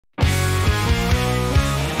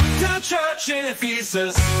church in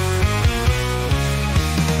Ephesus. To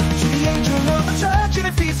the angel of the church in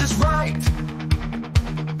Ephesus write,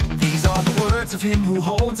 these are the words of him who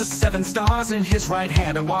holds the 7 stars in his right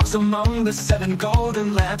hand and walks among the 7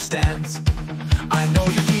 golden lampstands. I know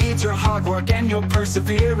your deeds, your hard work, and your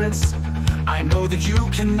perseverance. I know that you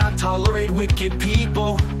cannot tolerate wicked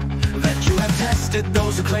people, that you have tested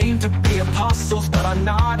those who claim to be apostles but are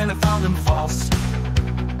not, and have found them false.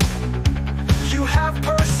 You have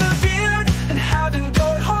persevered and have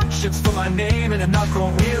endured hardships for my name and have not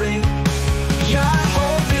grown weary. Yeah, I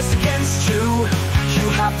hold this against you. You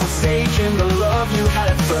have forsaken the love you had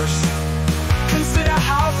at first. Consider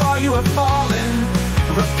how far you have fallen.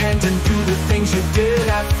 Repent and do the things you did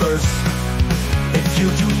at first. If you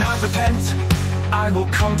do not repent, I will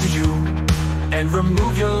come to you and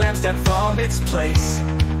remove your lampstand from its place.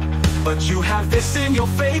 But you have this in your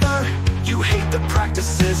favor: you hate the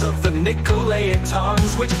practices of the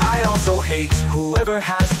Nicolaitans, which I also hate. Whoever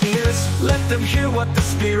has ears, let them hear what the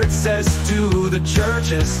Spirit says to the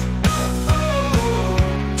churches.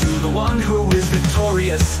 To the one who is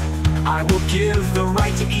victorious, I will give the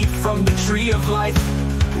right to eat from the tree of life,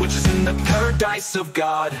 which is in the paradise of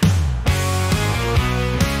God.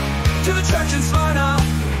 To the church in Smyrna,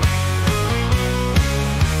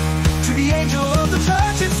 to the angel of the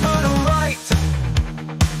church in Smyrna write,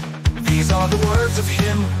 these are the words of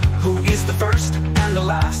him who is the first and the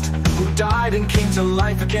last, who died and came to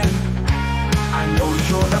life again. I know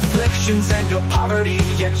your afflictions and your poverty,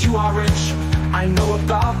 yet you are rich. I know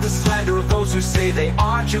about the slander of those who say they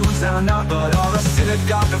are Jews and are not, but are a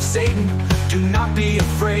synagogue of Satan. Do not be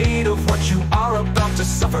afraid of what you are about to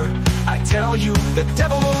suffer. I tell you, the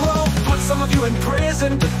devil will put some of you in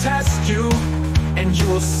prison to test you, and you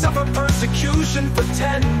will suffer persecution for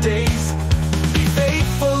 10 days. Be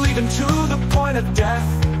faithful even to the point of death,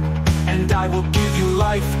 and I will give you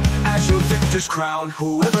life as your victor's crown.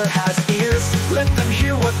 Whoever has ears, let them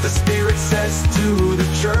hear what the Spirit says to the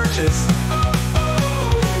churches.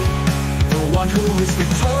 The one who is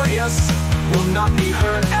victorious will not be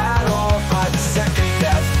hurt at all.